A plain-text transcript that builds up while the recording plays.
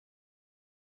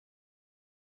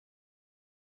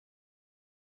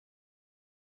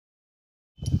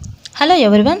Hello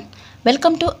everyone,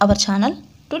 welcome to our channel.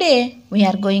 Today we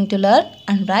are going to learn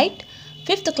and write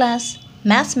 5th class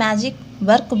Maths Magic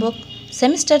Workbook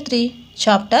Semester 3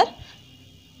 Chapter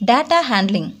Data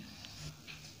Handling.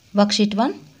 Worksheet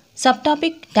 1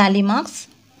 Subtopic Tally Marks.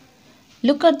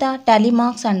 Look at the tally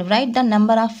marks and write the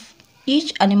number of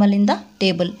each animal in the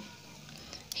table.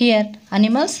 Here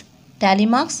animals, tally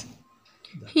marks.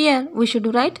 Here we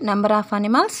should write number of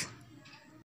animals.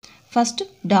 First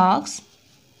dogs.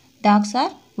 Dogs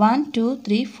are 1, 2,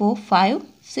 3, 4, 5,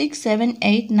 6, 7,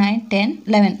 8, 9, 10,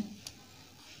 11.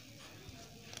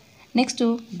 Next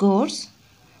to goats.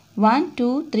 1,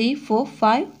 2, 3, 4,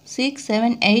 5, 6,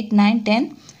 7, 8, 9,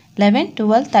 10, 11,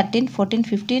 12, 13, 14,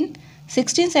 15,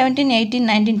 16, 17, 18,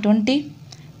 19, 20,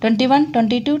 21,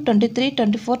 22, 23,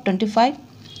 24, 25,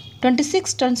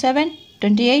 26, 27,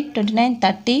 28, 29,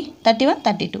 30, 31,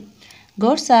 32.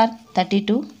 Goats are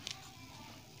 32.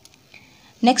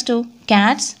 Next to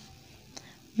cats.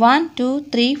 1, 2,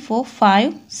 3, 4,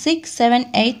 5, 6, 7,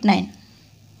 8, 9.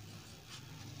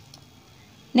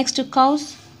 Next to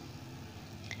cows.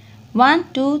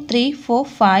 1, 2, 3, 4,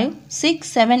 5, 6,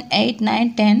 7, 8,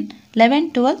 9, 10,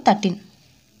 11, 12, 13.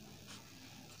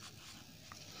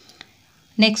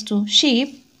 Next to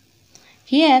sheep.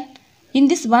 Here in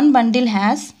this one bundle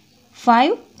has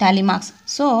 5 tally marks.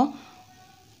 So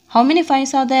how many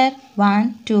 5s are there?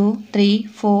 1, 2, 3,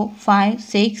 4, 5,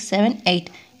 6, 7, 8.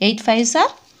 8 5s are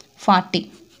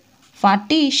 40.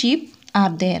 40 sheep are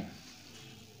there.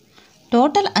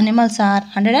 Total animals are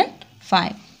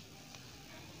 105.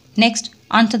 Next,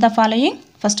 answer the following.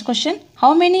 First question,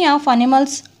 how many of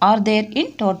animals are there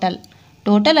in total?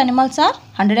 Total animals are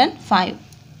 105.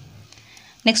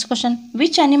 Next question,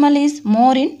 which animal is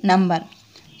more in number?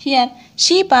 Here,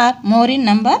 sheep are more in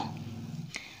number.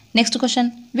 Next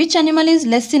question, which animal is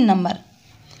less in number?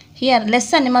 Here,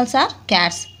 less animals are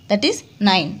cats, that is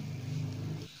 9.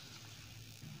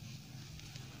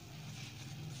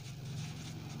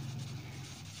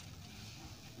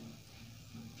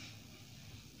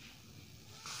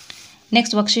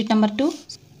 Next worksheet number 2.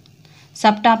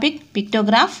 Subtopic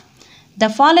pictograph. The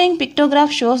following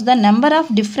pictograph shows the number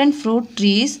of different fruit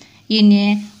trees in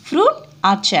a fruit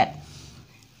orchard.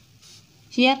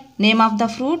 Here name of the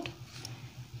fruit,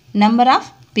 number of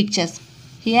pictures.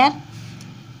 Here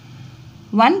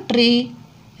one tree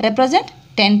represent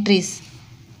 10 trees.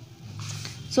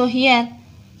 So here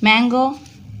mango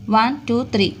 1, 2,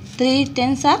 3. 3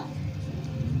 tens are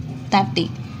 30.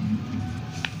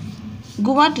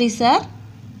 Guava trees are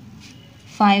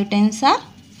 5 tens are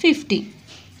 50.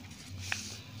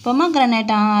 Pomegranate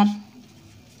are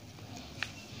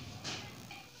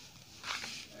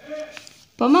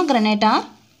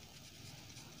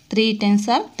 3 tens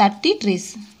are 30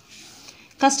 trees.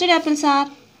 Custard apples are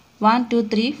 1, 2,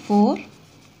 3, 4.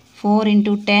 4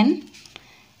 into 10.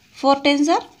 4 tens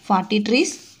are 40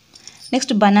 trees.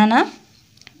 Next banana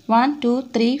 1, 2,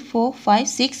 3, 4, 5,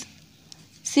 6.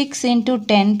 6 into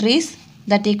 10 trees,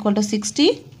 that equal to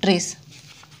 60 trees.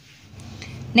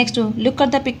 Next, look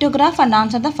at the pictograph and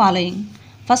answer the following.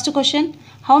 First question,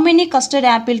 how many custard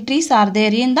apple trees are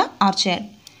there in the orchard?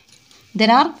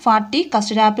 There are 40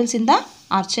 custard apples in the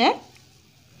orchard.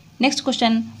 Next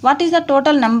question, what is the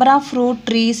total number of fruit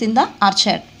trees in the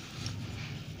orchard?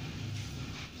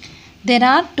 There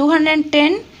are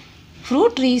 210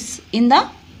 fruit trees in the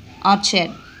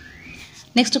orchard.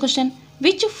 Next question,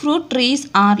 which fruit trees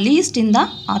are least in the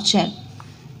orchard?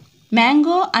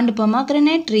 Mango and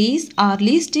pomegranate trees are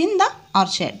least in the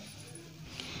orchard.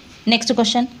 Next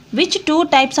question, which two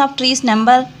types of trees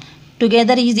number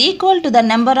together is equal to the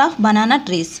number of banana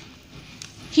trees?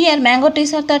 Here mango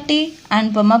trees are 30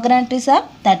 and pomegranate trees are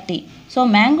 30. So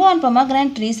mango and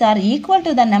pomegranate trees are equal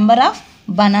to the number of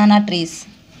banana trees.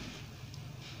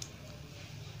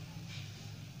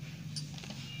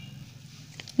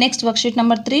 Next worksheet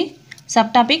number 3.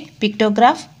 Subtopic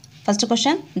pictograph. First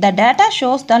question, the data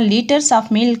shows the liters of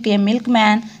milk a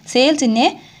milkman sells in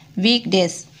a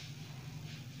weekdays.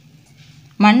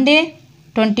 Monday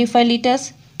 25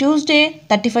 liters, Tuesday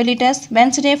 35 liters,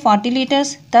 Wednesday 40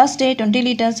 liters, Thursday 20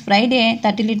 liters, Friday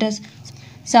 30 liters,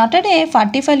 Saturday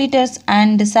 45 liters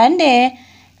and Sunday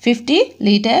 50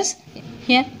 liters.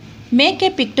 Here make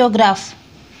a pictograph.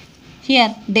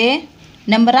 Here day,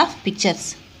 number of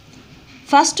pictures.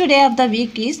 First day of the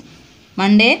week is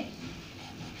Monday.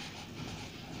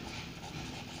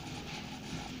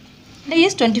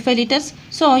 Is 25 liters.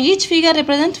 So each figure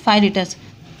represents 5 liters.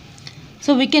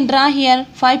 So we can draw here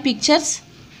 5 pictures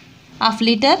of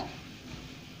liter.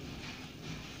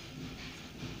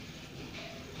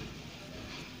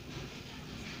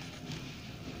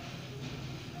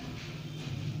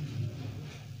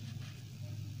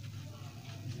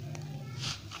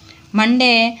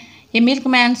 Monday, a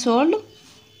milkman sold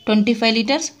 25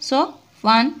 liters. So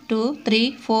 1, 2,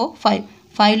 3, 4, 5.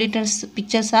 5 liters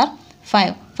pictures are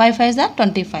 5. 5 5s are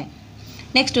 25.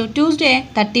 Next Tuesday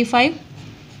 35.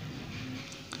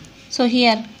 So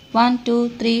here 1, 2,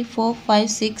 3, 4, 5,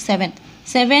 6, 7.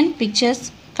 7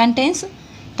 pictures contains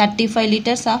 35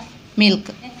 liters of milk.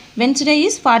 Wednesday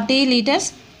is 40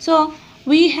 liters. So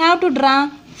we have to draw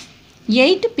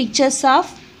 8 pictures of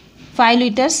 5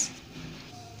 liters.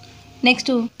 Next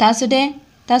to Thursday.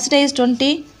 Thursday is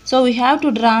 20. So we have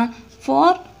to draw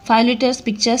 4 5 liters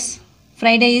pictures.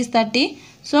 Friday is 30.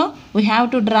 So we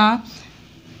have to draw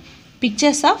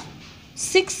pictures of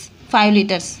 6 5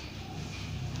 liters.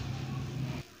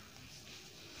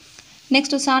 Next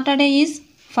to Saturday is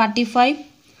 45.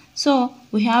 So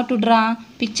we have to draw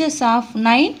pictures of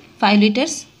 9 5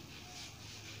 liters.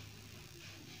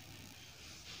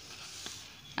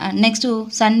 And next to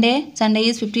Sunday. Sunday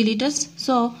is 50 liters.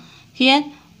 So here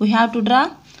we have to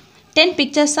draw 10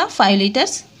 pictures of 5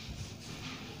 liters.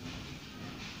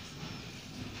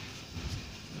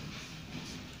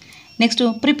 Next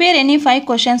to prepare any 5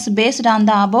 questions based on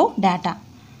the above data.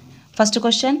 First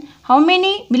question, how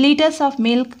many milliliters of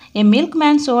milk a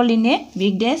milkman sold in a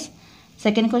weekdays?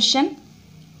 Second question,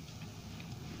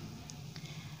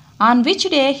 on which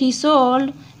day he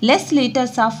sold less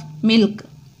liters of milk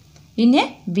in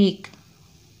a week?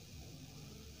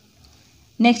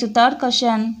 Next, third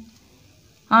question,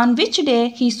 on which day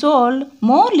he sold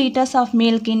more liters of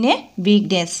milk in a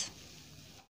weekdays?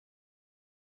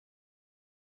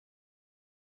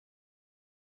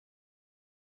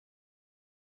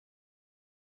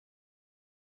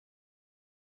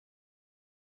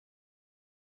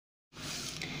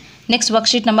 Next,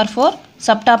 worksheet number 4,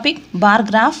 subtopic bar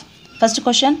graph. First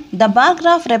question, the bar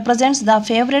graph represents the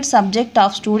favorite subject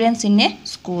of students in a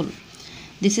school.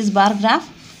 This is bar graph.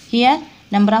 Here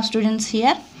number of students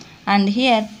here, and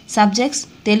here subjects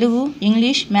Telugu,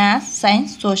 English, Math,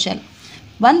 Science, Social.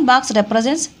 One box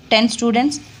represents 10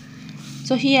 students.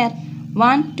 So here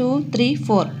 1, 2, 3,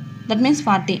 4. That means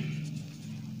 40.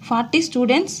 40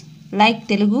 students like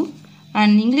Telugu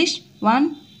and English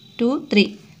 1, 2,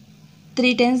 3.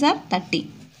 3 tens are 30.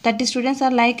 30 students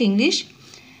are like English,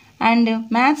 and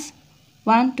Maths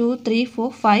 1, 2, 3,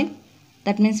 4, 5.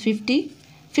 That means 50.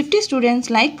 50 students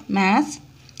like Maths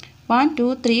 1,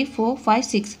 2, 3, 4, 5,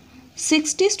 6.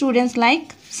 60 students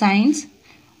like Science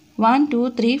 1,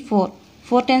 2, 3, 4.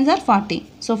 4 tens are 40.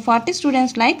 So 40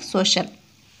 students like Social.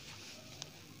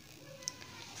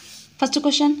 First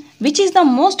question, which is the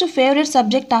most favorite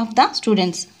subject of the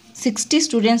students? 60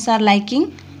 students are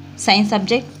liking Science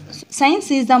subject. Science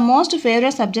is the most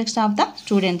favorite subject of the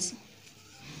students.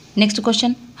 Next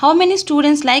question, how many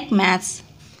students like Maths?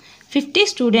 50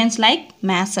 students like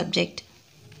Math subject.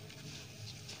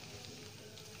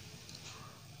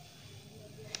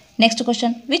 Next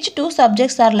question, which two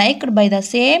subjects are liked by the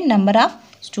same number of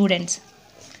students?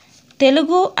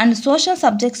 Telugu and Social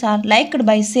subjects are liked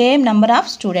by same number of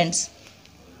students.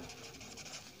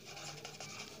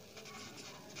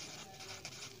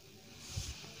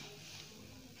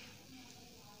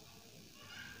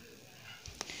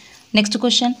 Next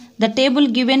question, the table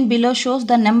given below shows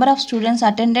the number of students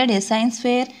attended a science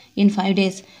fair in 5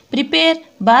 days. Prepare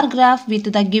bar graph with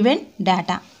the given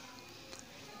data.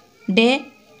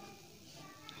 Day,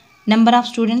 number of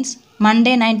students,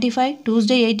 Monday 95,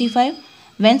 Tuesday 85,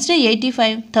 Wednesday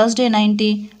 85, Thursday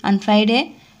 90, and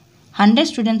Friday 100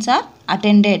 students are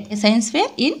attended a science fair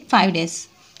in 5 days.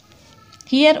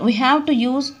 Here we have to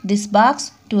use this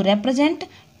box to represent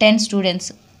 10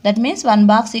 students. That means one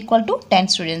box equal to 10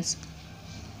 students.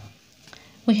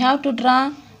 We have to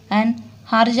draw an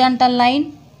horizontal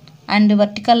line and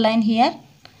vertical line here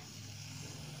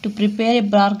to prepare a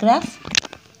bar graph.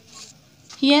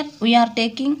 Here we are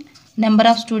taking number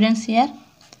of students here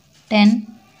 10,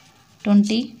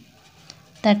 20,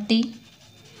 30,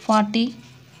 40,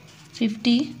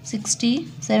 50, 60,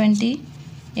 70,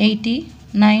 80,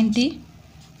 90,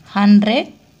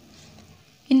 100.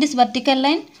 In this vertical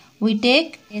line we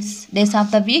take days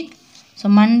of the week. So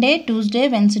Monday, Tuesday,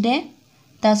 Wednesday,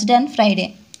 Thursday and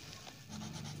Friday.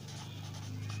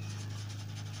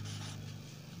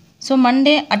 So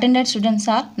Monday attended students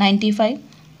are 95.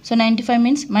 So 95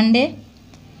 means Monday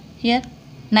here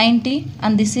 90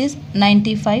 and this is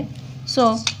 95.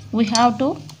 So we have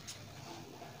to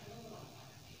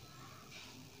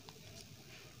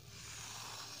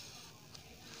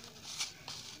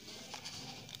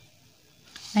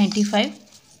 (95).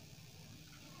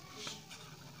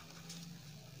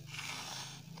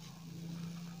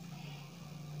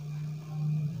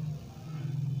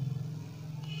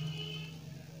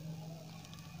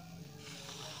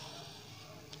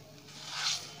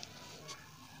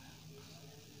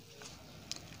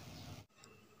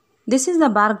 This is the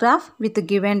bar graph with the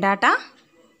given data.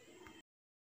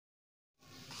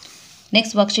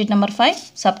 Next worksheet number 5,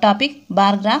 subtopic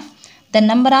bar graph. The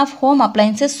number of home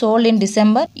appliances sold in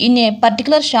December in a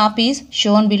particular shop is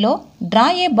shown below. Draw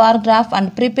a bar graph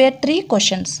and prepare 3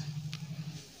 questions.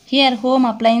 Here home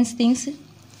appliance things: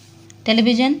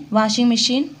 television, washing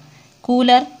machine,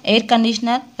 cooler, air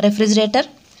conditioner, refrigerator.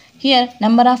 Here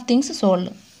number of things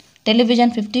sold: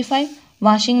 television 55,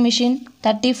 washing machine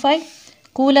 35,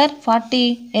 cooler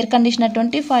 40, air conditioner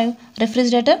 25,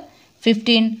 refrigerator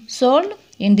 15 sold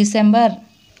in December.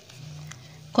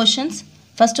 Questions.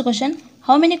 First question,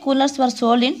 how many coolers were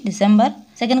sold in December?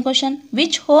 Second question,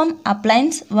 which home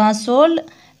appliance was sold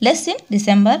less in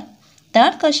December?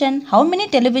 Third question, how many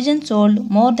televisions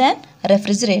sold more than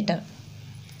refrigerator?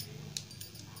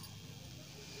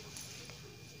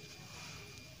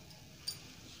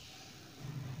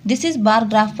 This is bar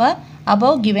graph for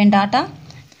above given data.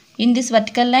 In this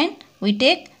vertical line, we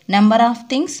take number of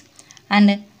things,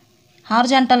 and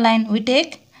horizontal line we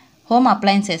take home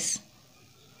appliances: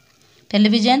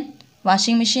 television,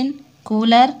 washing machine,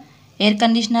 cooler, air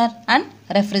conditioner and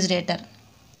refrigerator.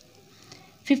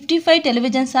 55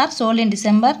 televisions are sold in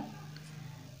December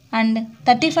and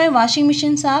 35 washing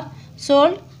machines are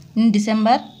sold in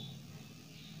December.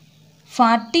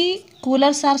 40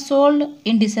 coolers are sold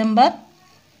in December.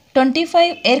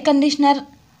 25 air conditioner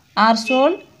are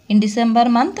sold in December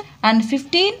month and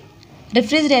 15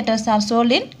 refrigerators are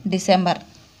sold in December.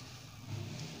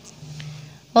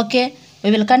 Okay,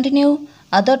 we will continue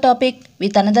other topic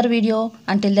with another video.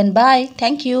 Until then, bye.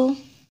 Thank you.